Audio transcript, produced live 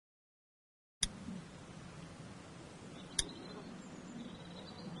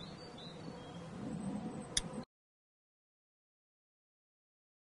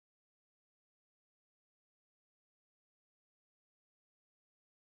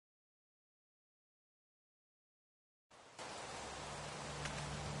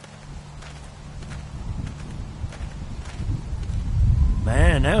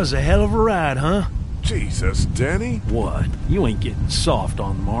Man, that was a hell of a ride, huh? Jesus, Danny. What? You ain't getting soft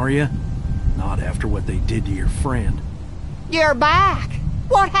on them, are ya? Not after what they did to your friend. You're back.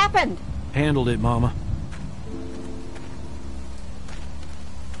 What happened? Handled it, Mama.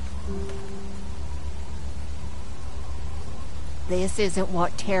 This isn't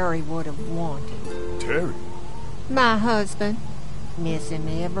what Terry would have wanted. Terry? My husband. Miss him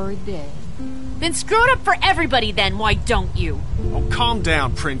every day. Then screw it up for everybody then, why don't you? Oh, calm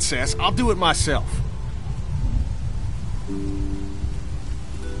down, Princess. I'll do it myself.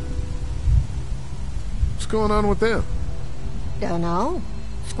 What's going on with them? Dunno.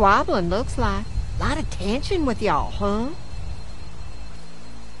 Squabbling, looks like. Lot of tension with y'all, huh?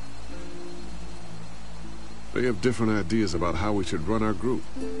 They have different ideas about how we should run our group.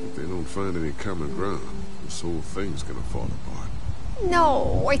 If they don't find any common ground, this whole thing's gonna fall apart.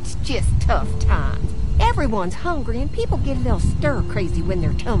 No, it's just tough times. Everyone's hungry and people get a little stir-crazy when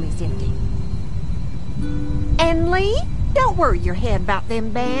their tummy's empty. And Lee, don't worry your head about them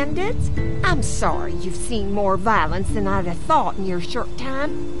bandits. I'm sorry you've seen more violence than I'd have thought in your short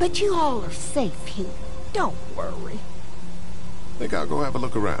time, but you all are safe here. Don't worry. Think I'll go have a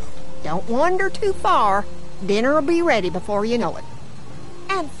look around. Don't wander too far. Dinner'll be ready before you know it.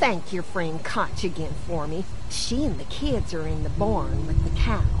 And thank your friend Koch again for me. She and the kids are in the barn with the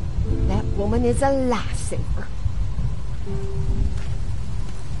cow. That woman is a lifesaver.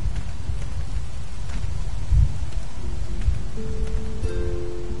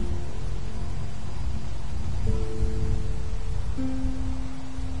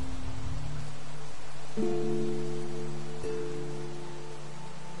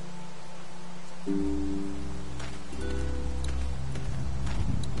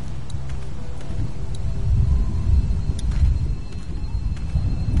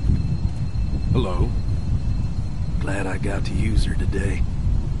 Hello. Glad I got to use her today.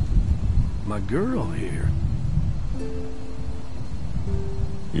 My girl here.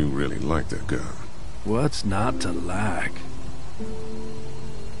 You really like that gun. What's not to like?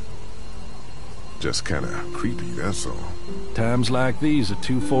 Just kinda creepy, that's all. Times like these, a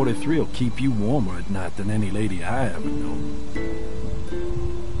 243 will keep you warmer at night than any lady I ever known.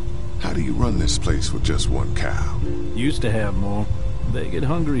 How do you run this place with just one cow? Used to have more. They get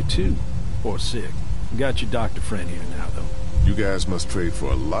hungry too. Or sick. Got your doctor friend here now, though. You guys must trade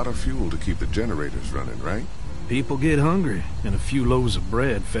for a lot of fuel to keep the generators running, right? People get hungry, and a few loaves of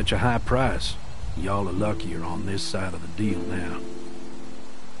bread fetch a high price. Y'all are luckier on this side of the deal now.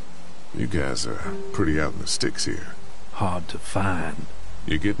 You guys are pretty out in the sticks here. Hard to find.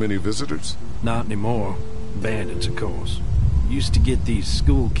 You get many visitors? Not anymore. Bandits, of course. Used to get these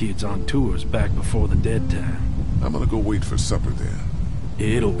school kids on tours back before the dead time. I'm gonna go wait for supper then.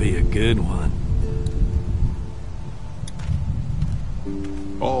 It'll be a good one.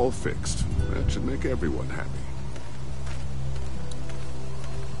 All fixed. That should make everyone happy.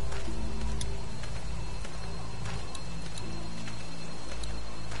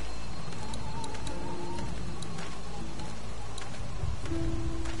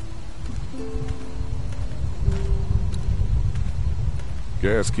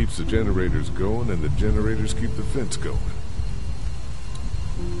 Gas keeps the generators going, and the generators keep the fence going.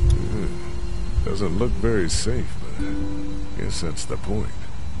 Doesn't look very safe, but I guess that's the point.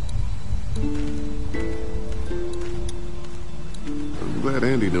 I'm glad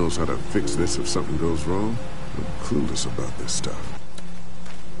Andy knows how to fix this if something goes wrong. I'm clueless about this stuff.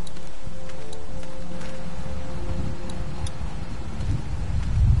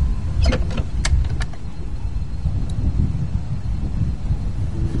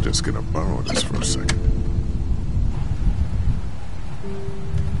 I'm just gonna borrow this for a second.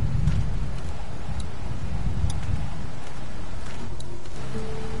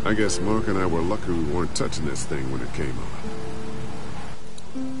 I guess Mark and I were lucky we weren't touching this thing when it came on.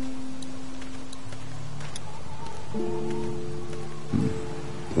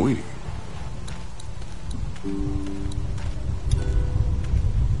 Pointy.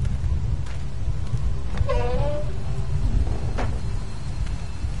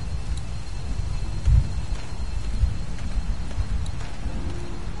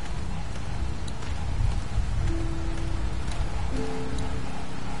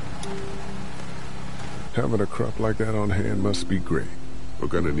 Having a crop like that on hand must be great. We're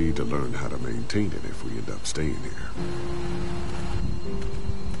gonna need to learn how to maintain it if we end up staying here.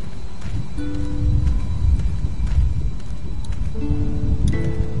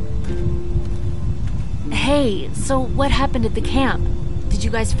 Hey, so what happened at the camp? Did you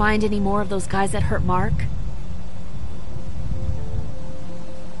guys find any more of those guys that hurt Mark?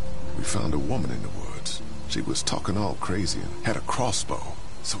 We found a woman in the woods. She was talking all crazy and had a crossbow.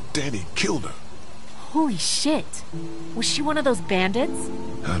 So Daddy killed her. Holy shit. Was she one of those bandits?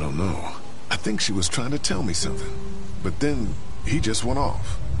 I don't know. I think she was trying to tell me something. But then, he just went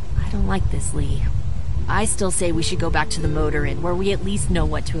off. I don't like this, Lee. I still say we should go back to the motor inn, where we at least know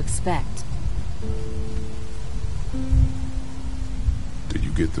what to expect. Do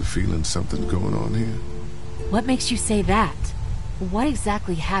you get the feeling something's going on here? What makes you say that? What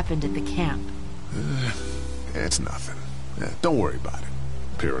exactly happened at the camp? It's nothing. Don't worry about it.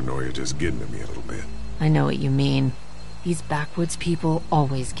 Paranoia just getting to me a little bit. I know what you mean. These backwoods people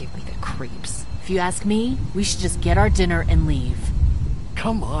always give me the creeps. If you ask me, we should just get our dinner and leave.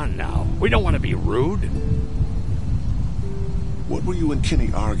 Come on now. We don't want to be rude. What were you and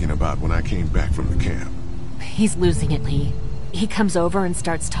Kenny arguing about when I came back from the camp? He's losing it, Lee. He comes over and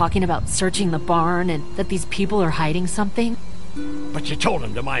starts talking about searching the barn and that these people are hiding something. But you told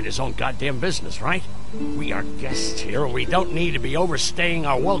him to mind his own goddamn business, right? We are guests here. We don't need to be overstaying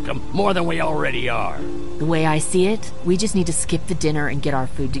our welcome more than we already are. The way I see it, we just need to skip the dinner and get our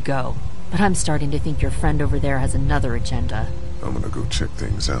food to go. But I'm starting to think your friend over there has another agenda. I'm gonna go check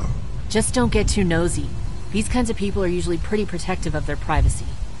things out. Just don't get too nosy. These kinds of people are usually pretty protective of their privacy.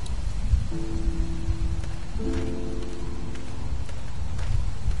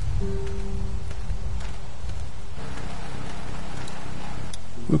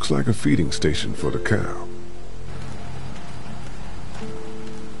 Looks like a feeding station for the cow.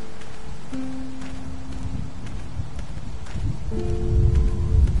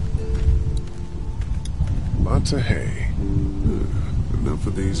 Lots of hay. Enough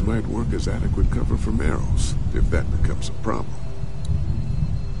of these might work as adequate cover from arrows, if that becomes a problem.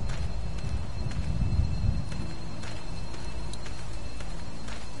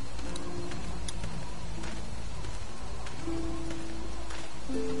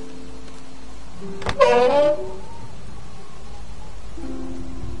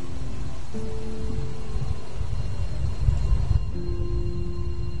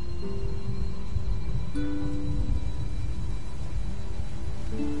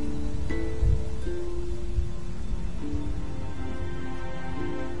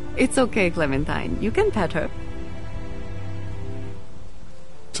 It's okay, Clementine. You can pet her.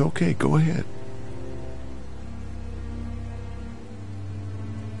 It's okay, go ahead.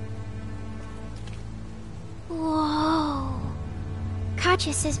 Whoa.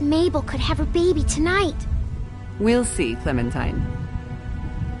 Katjaa says Mabel could have her baby tonight. We'll see, Clementine.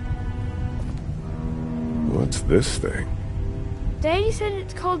 What's this thing? Daddy said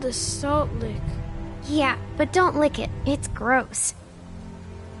it's called a salt lick. Yeah, but don't lick it. It's gross.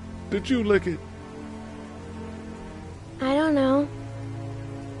 Did you lick it? I don't know.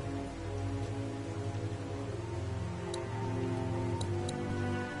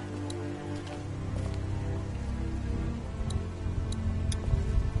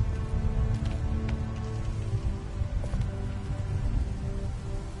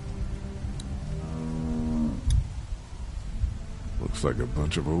 Looks like a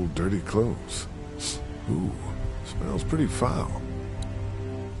bunch of old dirty clothes. Ooh, smells pretty foul.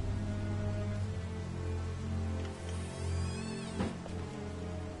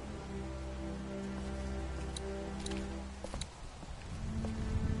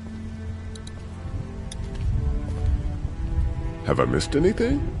 Have I missed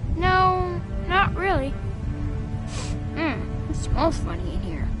anything? No, not really. It smells funny in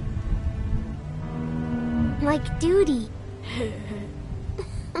here. Like duty.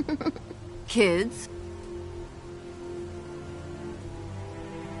 Kids?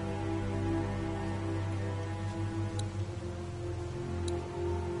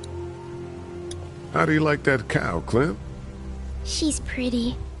 How do you like that cow, Clem? She's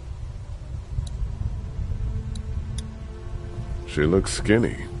pretty. She looks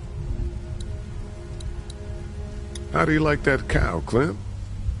skinny. How do you like that cow, Clem?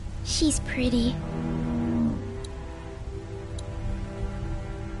 She's pretty.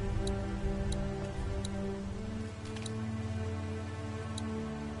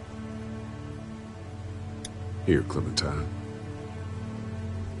 Here, Clementine.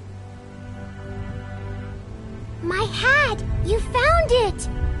 My hat! You found it!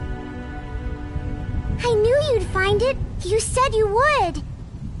 I knew you'd find it. You said you would.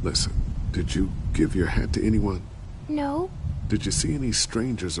 Listen, did you give your hat to anyone? No. Did you see any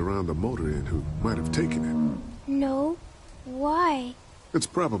strangers around the motor inn who might have taken it? No. Why? It's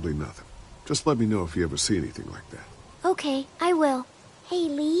probably nothing. Just let me know if you ever see anything like that. Okay, I will. Hey,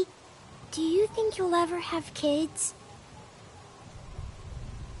 Lee. Do you think you'll ever have kids?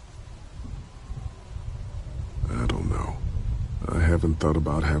 I don't know. I haven't thought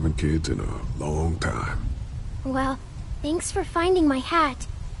about having kids in a long time. Well, thanks for finding my hat.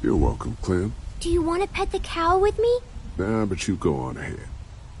 You're welcome, Clem. Do you want to pet the cow with me? Nah, but you go on ahead.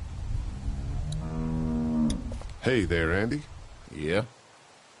 Hey there, Andy. Yeah?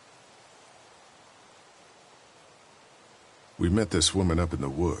 We met this woman up in the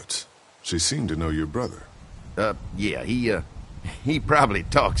woods. She seemed to know your brother. Yeah, he probably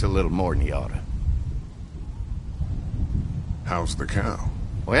talks a little more than he oughta. How's the cow?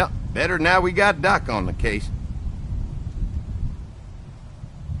 Well, better now we got Doc on the case.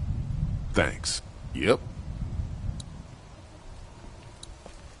 Thanks. Yep.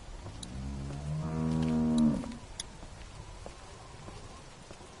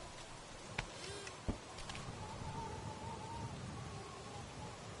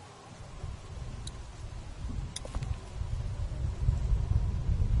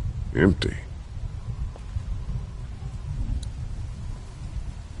 Empty.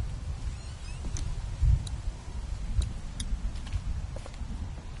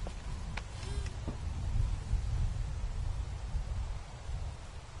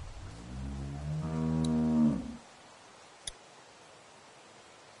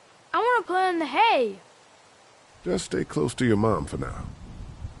 I want to play in the hay. Just stay close to your mom for now.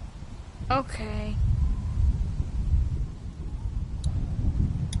 Okay.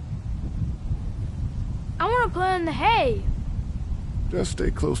 I want to play in the hay. Just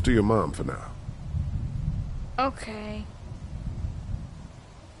stay close to your mom for now. Okay.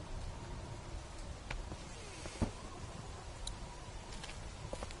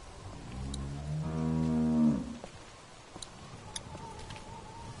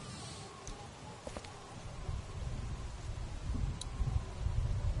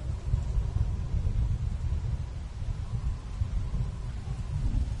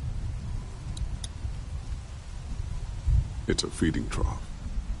 It's a feeding trough.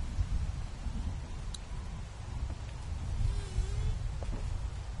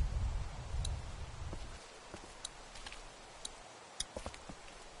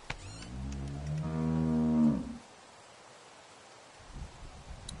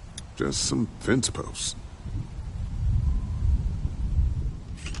 Just some fence posts.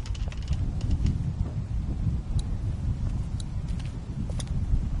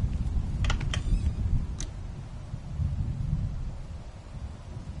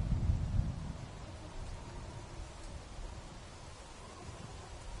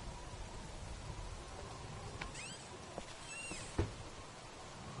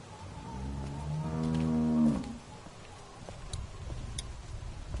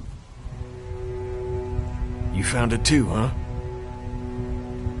 You found it too, huh?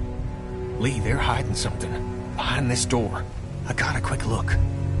 Lee, they're hiding something behind this door. I got a quick look.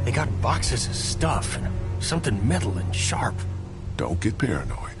 They got boxes of stuff and something metal and sharp. Don't get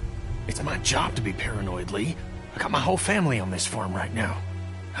paranoid. It's my job to be paranoid, Lee. I got my whole family on this farm right now.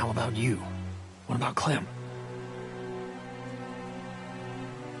 How about you? What about Clem?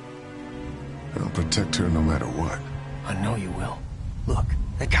 I'll protect her no matter what. I know you will. Look,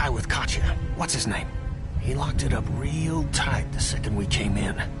 that guy with Katya, what's his name? He locked it up real tight the second we came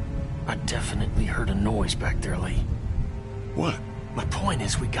in. I definitely heard a noise back there, Lee. What? My point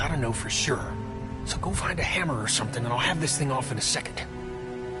is, we gotta know for sure. So go find a hammer or something and I'll have this thing off in a second.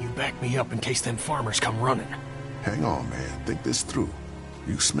 You back me up in case them farmers come running. Hang on, man. Think this through.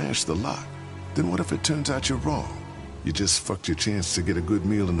 You smashed the lock. Then what if it turns out you're wrong? You just fucked your chance to get a good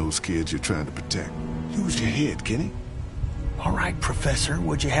meal in those kids you're trying to protect. Use your head, Kenny. All right, Professor,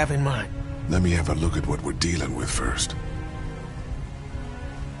 what'd you have in mind? Let me have a look at what we're dealing with first.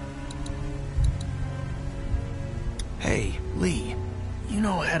 Hey, Lee, you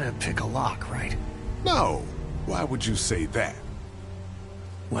know how to pick a lock, right? No. Why would you say that?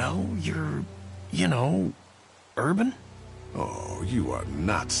 Well, you're, you know, urban? Oh, you are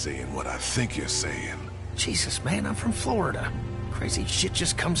not saying what I think you're saying. Jesus, man, I'm from Florida. Crazy shit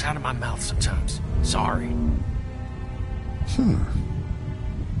just comes out of my mouth sometimes. Sorry.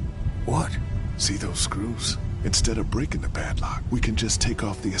 What? See those screws? Instead of breaking the padlock, we can just take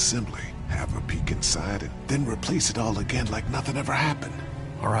off the assembly, have a peek inside, and then replace it all again like nothing ever happened.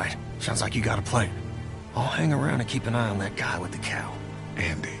 All right. Sounds like you got a plan. I'll hang around and keep an eye on that guy with the cow.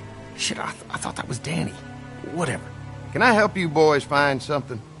 Andy. Shit, I thought that was Danny. Whatever. Can I help you boys find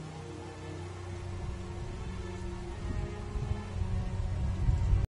something?